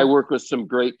 Sure. I work with some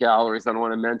great galleries. I don't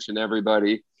want to mention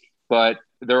everybody, but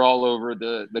they're all over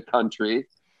the country.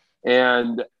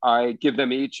 And I give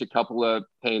them each a couple of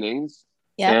paintings.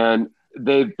 Yep. And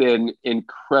they've been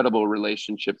incredible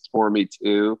relationships for me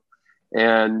too.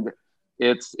 And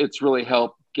it's really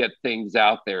helped get things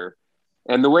out there.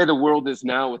 And the way the world is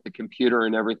now with the computer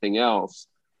and everything else,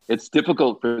 it's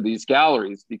difficult for these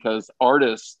galleries because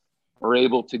artists are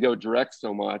able to go direct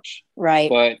so much. Right.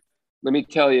 But let me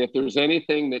tell you, if there's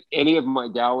anything that any of my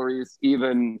galleries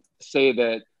even say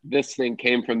that this thing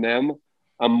came from them,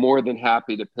 I'm more than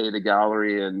happy to pay the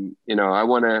gallery. And, I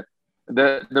want to,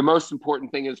 the most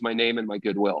important thing is my name and my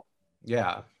goodwill.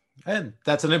 Yeah. And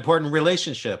that's an important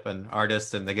relationship, an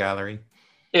artist and the gallery.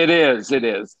 It is.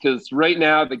 Because right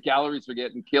now the galleries are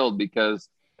getting killed because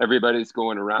everybody's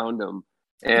going around them.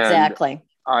 And exactly.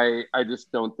 I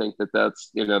just don't think that that's,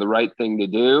 the right thing to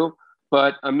do.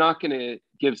 But I'm not going to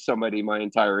give somebody my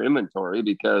entire inventory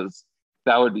because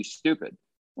that would be stupid.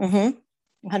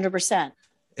 100%.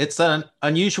 It's an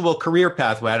unusual career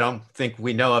pathway. I don't think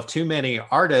we know of too many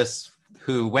artists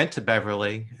who went to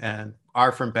Beverly and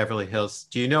are from Beverly Hills.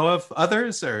 Do you know of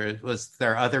others, or was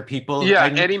there other people? Yeah,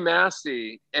 Eddie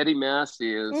Massey. Eddie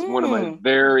Massey is one of my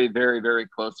very, very, very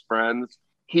close friends.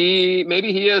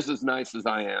 Maybe he is as nice as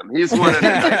I am. He's one of the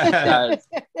nicest guys.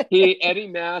 Eddie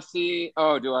Massey.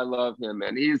 Oh, do I love him,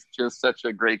 man. He's just such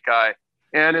a great guy.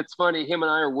 And it's funny, him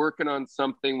and I are working on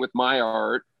something with my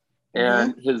art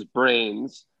and his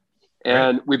brains.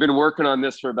 And we've been working on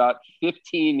this for about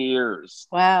 15 years.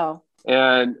 Wow.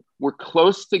 And we're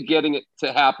close to getting it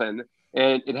to happen.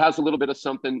 And it has a little bit of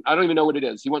something. I don't even know what it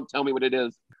is. He won't tell me what it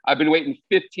is. I've been waiting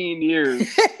 15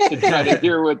 years to try to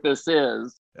hear what this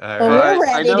is. We're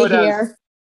ready to hear.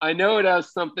 I know it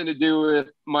has something to do with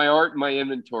my art and my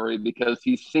inventory because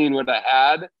he's seen what I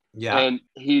had. Yeah. And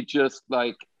he just,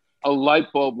 like, a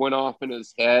light bulb went off in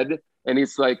his head. And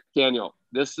he's like, Daniel,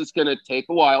 this is going to take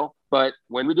a while. But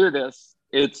when we do this,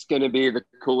 it's going to be the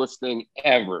coolest thing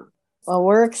ever. Well,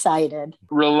 we're excited.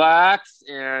 Relax.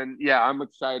 And yeah, I'm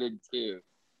excited too.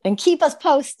 And keep us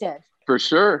posted. For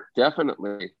sure.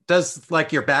 Definitely. Does,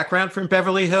 like, your background from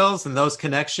Beverly Hills and those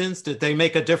connections, did they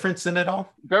make a difference in it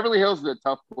all? Beverly Hills is a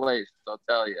tough place, I'll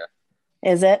tell you.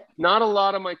 Is it? Not a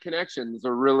lot of my connections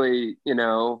are really,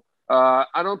 I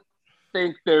don't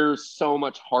think there's so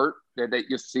much heart that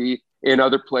you see in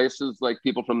other places, like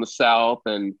people from the South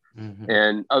and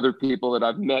other people that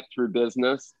I've met through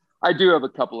business. I do have a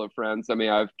couple of friends. I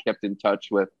mean, I've kept in touch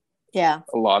with a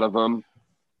lot of them.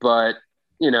 But,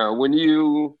 when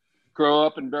you grow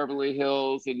up in Beverly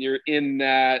Hills and you're in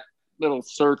that little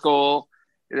circle,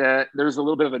 there's a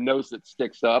little bit of a nose that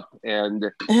sticks up. And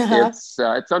it's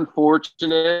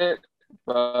unfortunate,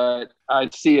 but I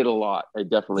see it a lot. I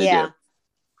definitely do.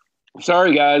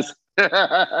 Sorry, guys.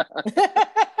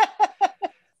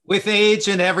 With age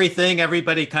and everything,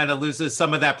 everybody kind of loses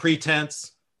some of that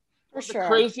pretense. For sure. The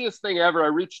craziest thing ever, I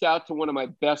reached out to one of my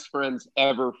best friends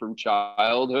ever from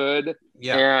childhood,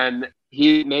 and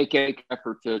he'd make an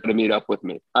effort to meet up with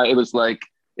me. It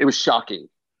was shocking.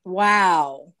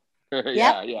 Wow.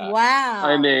 Yeah. Wow.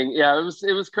 I mean,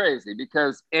 it was crazy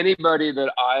because anybody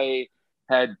that I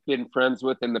had been friends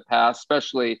with in the past,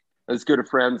 especially as good of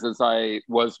friends as I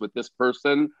was with this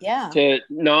person, to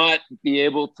not be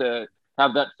able to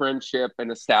have that friendship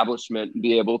and establishment and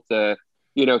be able to,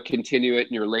 continue it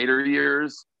in your later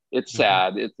years. It's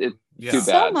sad. It's too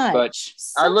bad. But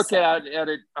I look at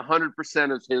it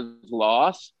 100% as his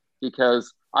loss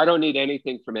because I don't need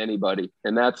anything from anybody.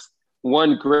 And that's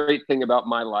one great thing about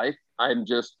my life. I'm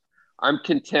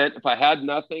content. If I had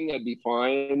nothing, I'd be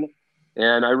fine.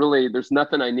 And there's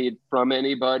nothing I need from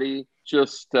anybody.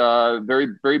 Just very,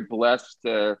 very blessed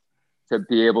to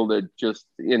be able to just,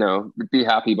 be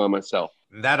happy by myself.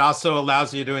 That also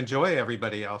allows you to enjoy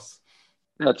everybody else.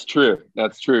 That's true.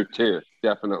 That's true too.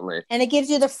 Definitely. And it gives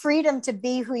you the freedom to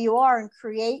be who you are and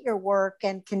create your work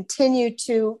and continue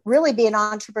to really be an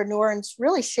entrepreneur and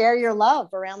really share your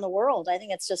love around the world. I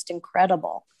think it's just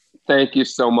incredible. Thank you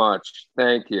so much.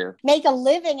 Thank you. Make a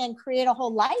living and create a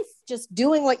whole life just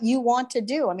doing what you want to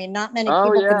do. I mean, not many Oh,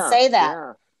 people yeah, can say that.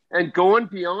 yeah. And going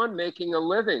beyond making a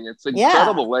living. It's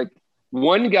incredible. Like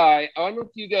one guy, I don't know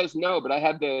if you guys know, but I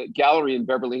had the gallery in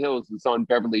Beverly Hills. It's on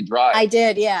Beverly Drive. I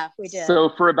did. Yeah, we did.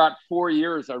 So for about 4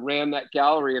 years, I ran that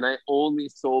gallery and I only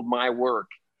sold my work.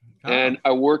 Oh. And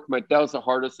I worked that was the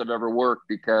hardest I've ever worked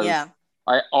because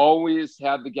I always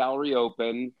had the gallery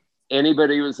open.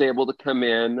 Anybody was able to come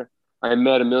in. I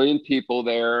met a million people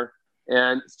there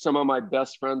and some of my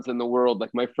best friends in the world,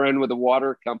 like my friend with a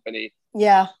water company.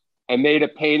 Yeah. I made a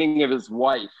painting of his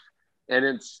wife. And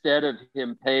instead of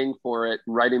him paying for it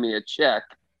and writing me a check,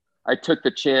 I took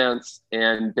the chance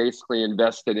and basically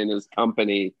invested in his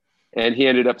company. And he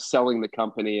ended up selling the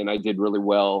company. And I did really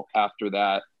well after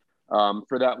that.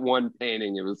 For that one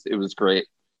painting, it was great.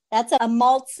 That's a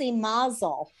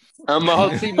multi-mazel. A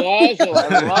multi-mazel.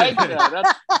 I like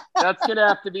that. That's going to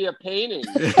have to be a painting.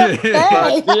 But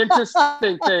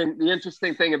the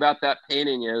interesting thing about that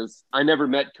painting is I never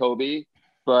met Kobe.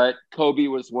 But Kobe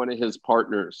was one of his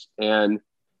partners and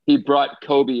he brought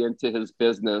Kobe into his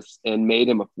business and made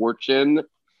him a fortune.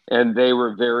 And they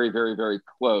were very, very, very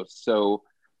close. So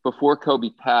before Kobe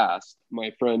passed,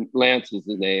 my friend Lance is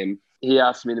his name. He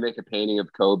asked me to make a painting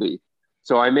of Kobe.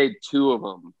 So I made 2 of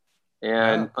them.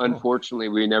 And unfortunately,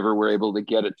 we never were able to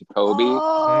get it to Kobe.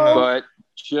 Oh. But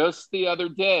just the other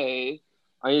day,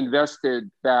 I invested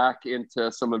back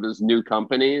into some of his new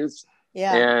companies.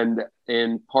 Yeah. And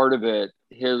in part of it,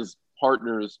 his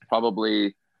partner's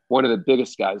probably one of the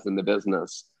biggest guys in the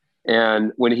business.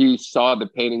 And when he saw the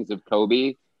paintings of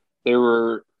Kobe, they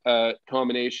were a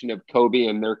combination of Kobe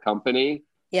and their company,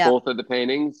 both of the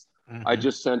paintings. Mm-hmm. I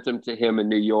just sent them to him in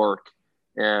New York.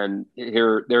 And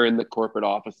here they're in the corporate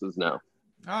offices now.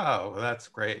 Oh, that's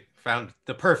great. Found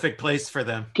the perfect place for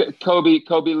them.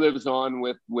 Kobe lives on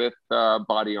with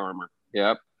Body Armor.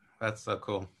 Yep. That's so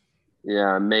cool.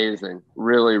 Yeah, amazing.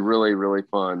 Really, really, really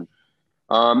fun.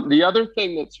 The other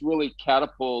thing that's really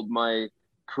catapulted my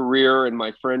career and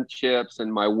my friendships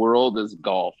and my world is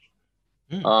golf.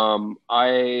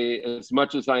 As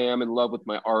much as I am in love with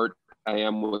my art, I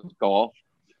am with golf.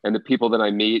 And the people that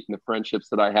I meet and the friendships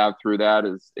that I have through that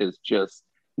is just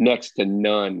next to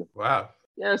none. Wow.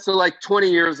 Yeah, so like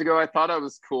 20 years ago, I thought I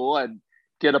was cool. I'd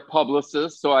get a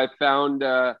publicist. So I found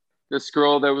this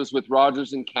girl that was with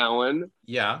Rogers and Cowan.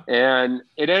 Yeah. And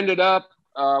it ended up,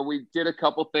 we did a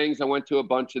couple things. I went to a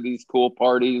bunch of these cool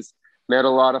parties, met a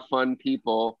lot of fun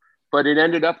people. But it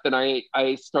ended up that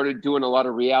I started doing a lot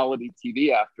of reality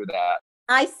TV after that.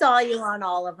 I saw you on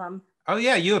all of them. Oh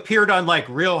yeah, you appeared on like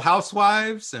Real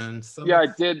Housewives and some... Yeah, I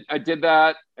did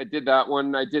that. I did that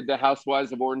one. I did the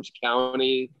Housewives of Orange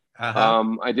County.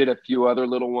 Uh-huh. I did a few other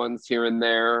little ones here and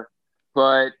there,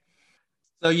 but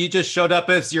so you just showed up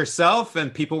as yourself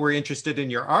and people were interested in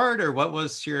your art, or what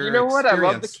was your experience? What? I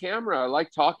love the camera. I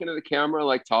like talking to the camera. I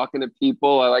like talking to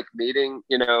people. I like meeting,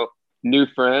 new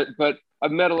friends, but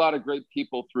I've met a lot of great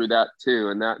people through that too.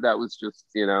 And that was just,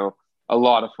 a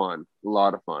lot of fun.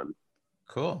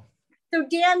 Cool. So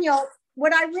Daniel,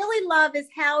 what I really love is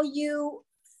how you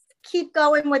keep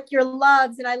going with your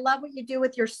loves. And I love what you do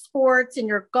with your sports and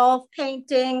your golf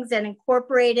paintings and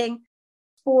incorporating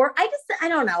sport. I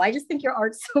don't know. I just think your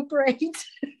art's so great.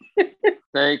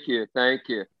 Thank you.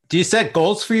 Do you set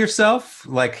goals for yourself?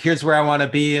 Like, here's where I want to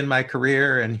be in my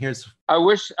career and here's... I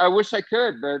wish I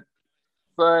could,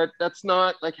 but that's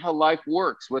not like how life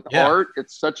works. With art,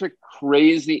 it's such a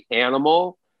crazy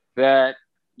animal that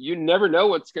you never know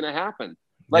what's going to happen.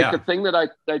 Like the thing that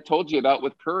I told you about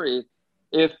with Curry,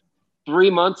 if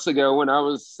 3 months ago when I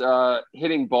was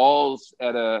hitting balls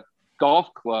at a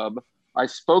golf club, I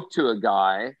spoke to a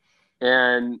guy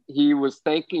and he was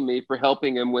thanking me for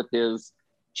helping him with his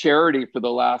charity for the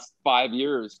last 5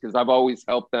 years, because I've always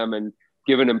helped them and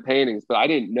given him paintings. But I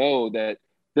didn't know that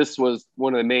this was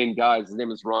one of the main guys. His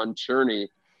name is Ron Cherney,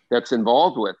 that's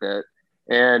involved with it.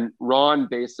 And Ron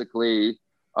basically...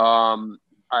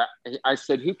 I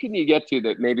said, who can you get to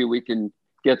that maybe we can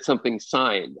get something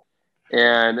signed?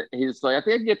 And he's like, I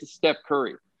think I can get to Steph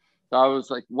Curry. So I was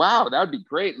like, wow, that would be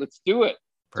great. Let's do it.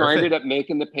 Perfect. So I ended up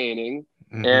making the painting.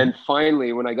 Mm-hmm. And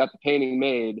finally, when I got the painting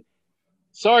made,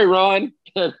 sorry, Ron,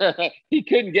 he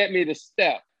couldn't get me to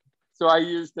Steph. So I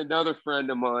used another friend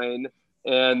of mine,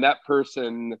 and that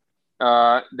person,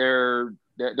 they're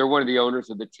one of the owners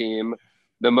of the team,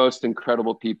 the most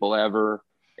incredible people ever.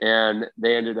 And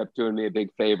they ended up doing me a big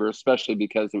favor, especially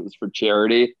because it was for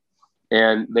charity.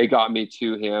 and they got me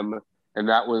to him. And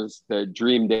that was the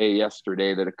dream day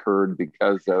yesterday that occurred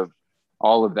because of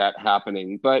all of that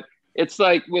happening. But it's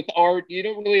like with art, you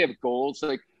don't really have goals.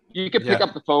 Like you could pick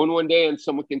up the phone one day and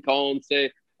someone can call and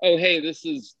say, oh, hey, this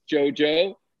is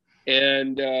JoJo,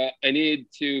 and I need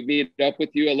to meet up with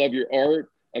you. I love your art.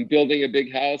 I'm building a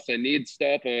big house. I need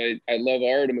stuff. I love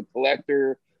art. I'm a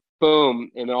collector.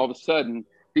 Boom. And all of a sudden,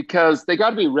 because they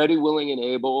got to be ready, willing, and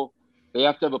able. They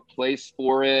have to have a place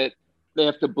for it. They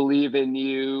have to believe in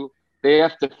you. They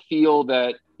have to feel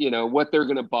that, what they're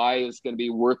going to buy is going to be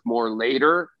worth more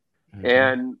later. Mm-hmm.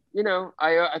 And,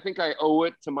 I think I owe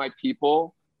it to my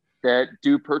people that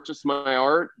do purchase my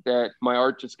art, that my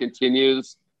art just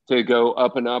continues to go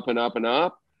up and up and up and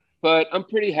up. But I'm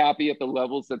pretty happy at the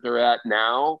levels that they're at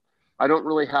now. I don't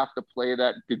really have to play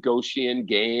that Gagosian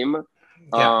game.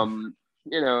 Yeah.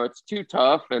 It's too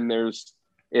tough, and there's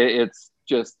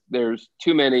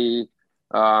too many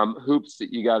hoops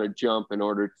that you got to jump in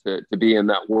order to be in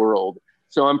that world.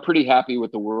 So I'm pretty happy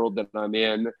with the world that I'm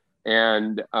in,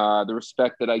 and the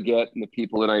respect that I get and the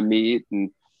people that I meet and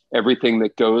everything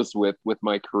that goes with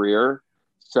my career.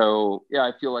 So yeah,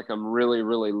 I feel like I'm really,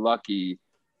 really lucky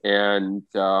and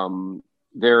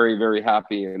very, very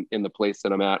happy in the place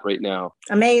that I'm at right now.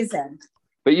 Amazing.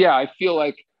 But yeah, I feel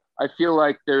like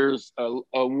there's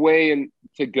a way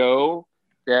to go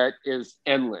that is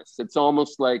endless. It's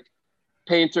almost like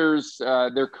painters,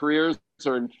 their careers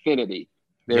are infinity.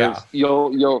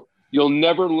 You'll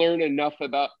never learn enough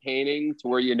about painting to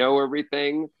where you know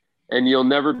everything, and you'll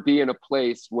never be in a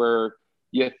place where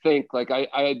you think like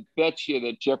I bet you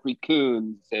that Jeffrey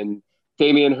Koons and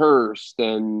Damien Hirst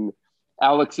and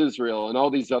Alex Israel and all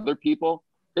these other people,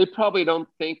 they probably don't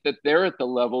think that they're at the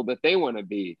level that they want to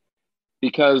be,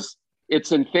 because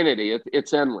it's infinity.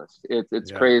 It's endless.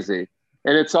 It's crazy.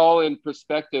 And it's all in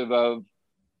perspective of,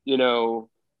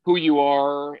 who you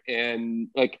are. And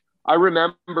like, I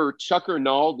remember Chuck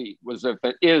Arnaldi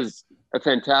is a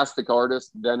fantastic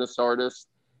artist, Venice artist.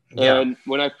 Yeah. And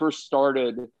when I first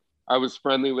started, I was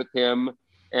friendly with him,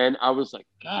 and I was like,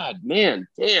 God, man,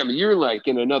 damn, you're like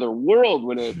in another world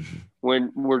when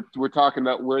we're talking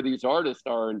about where these artists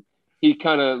are. And he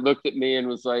kind of looked at me and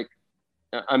was like,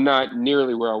 I'm not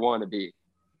nearly where I want to be.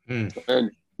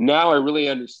 And now I really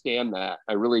understand that.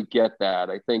 I really get that.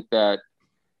 I think that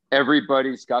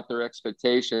everybody's got their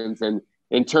expectations, and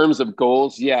in terms of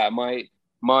goals, yeah,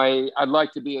 I'd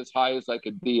like to be as high as I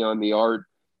could be on the art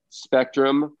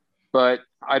spectrum, but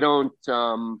I don't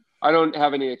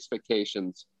have any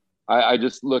expectations. I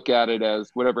just look at it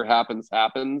as whatever happens.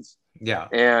 Yeah.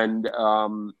 And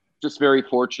just very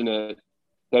fortunate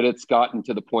that it's gotten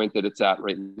to the point that it's at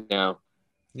right now.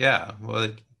 Yeah. Well,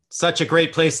 such a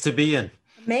great place to be in.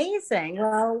 Amazing.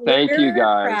 Well, thank you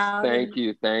guys. Proud. Thank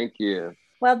you.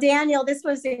 Well, Daniel, this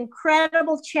was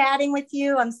incredible chatting with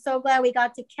you. I'm so glad we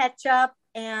got to catch up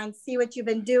and see what you've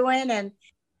been doing.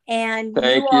 And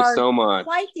thank you so much.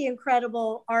 Quite the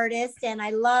incredible artist, and I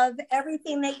love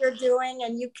everything that you're doing.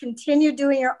 And you continue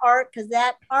doing your art, because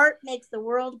that art makes the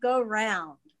world go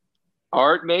round.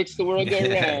 Art makes the world go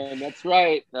round. That's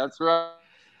right.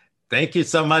 Thank you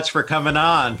so much for coming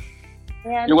on.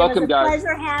 And you're welcome, guys. It was a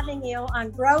pleasure having you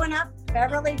on Growing Up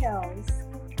Beverly Hills.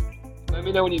 Let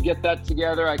me know when you get that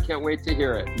together. I can't wait to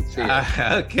hear it and see it.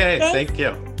 Okay, thank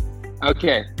you.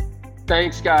 Okay.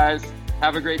 Thanks, guys.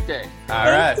 Have a great day.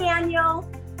 Thanks, Daniel.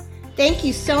 Thank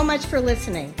you so much for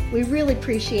listening. We really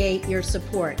appreciate your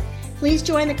support. Please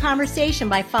join the conversation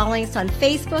by following us on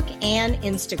Facebook and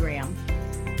Instagram.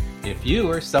 If you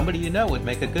or somebody you know would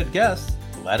make a good guest,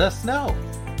 let us know.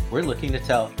 We're looking to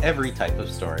tell every type of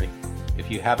story.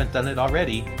 If you haven't done it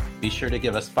already, be sure to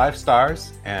give us 5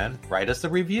 stars and write us a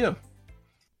review.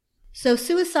 So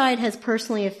suicide has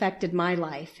personally affected my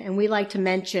life, and we like to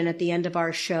mention at the end of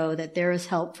our show that there is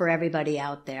help for everybody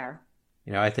out there.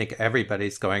 I think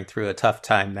everybody's going through a tough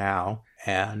time now,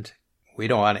 and we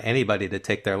don't want anybody to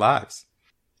take their lives.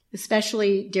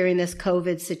 Especially during this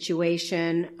COVID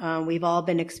situation, we've all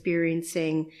been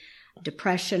experiencing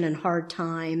depression and hard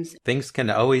times. Things can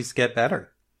always get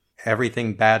better.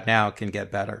 Everything bad now can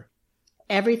get better.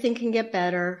 Everything can get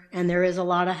better, and there is a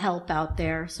lot of help out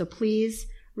there. So please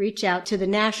reach out to the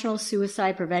National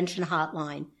Suicide Prevention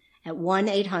Hotline at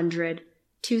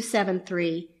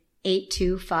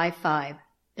 1-800-273-8255.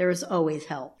 There is always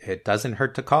help. It doesn't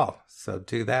hurt to call, so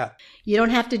do that. You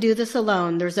don't have to do this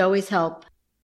alone. There's always help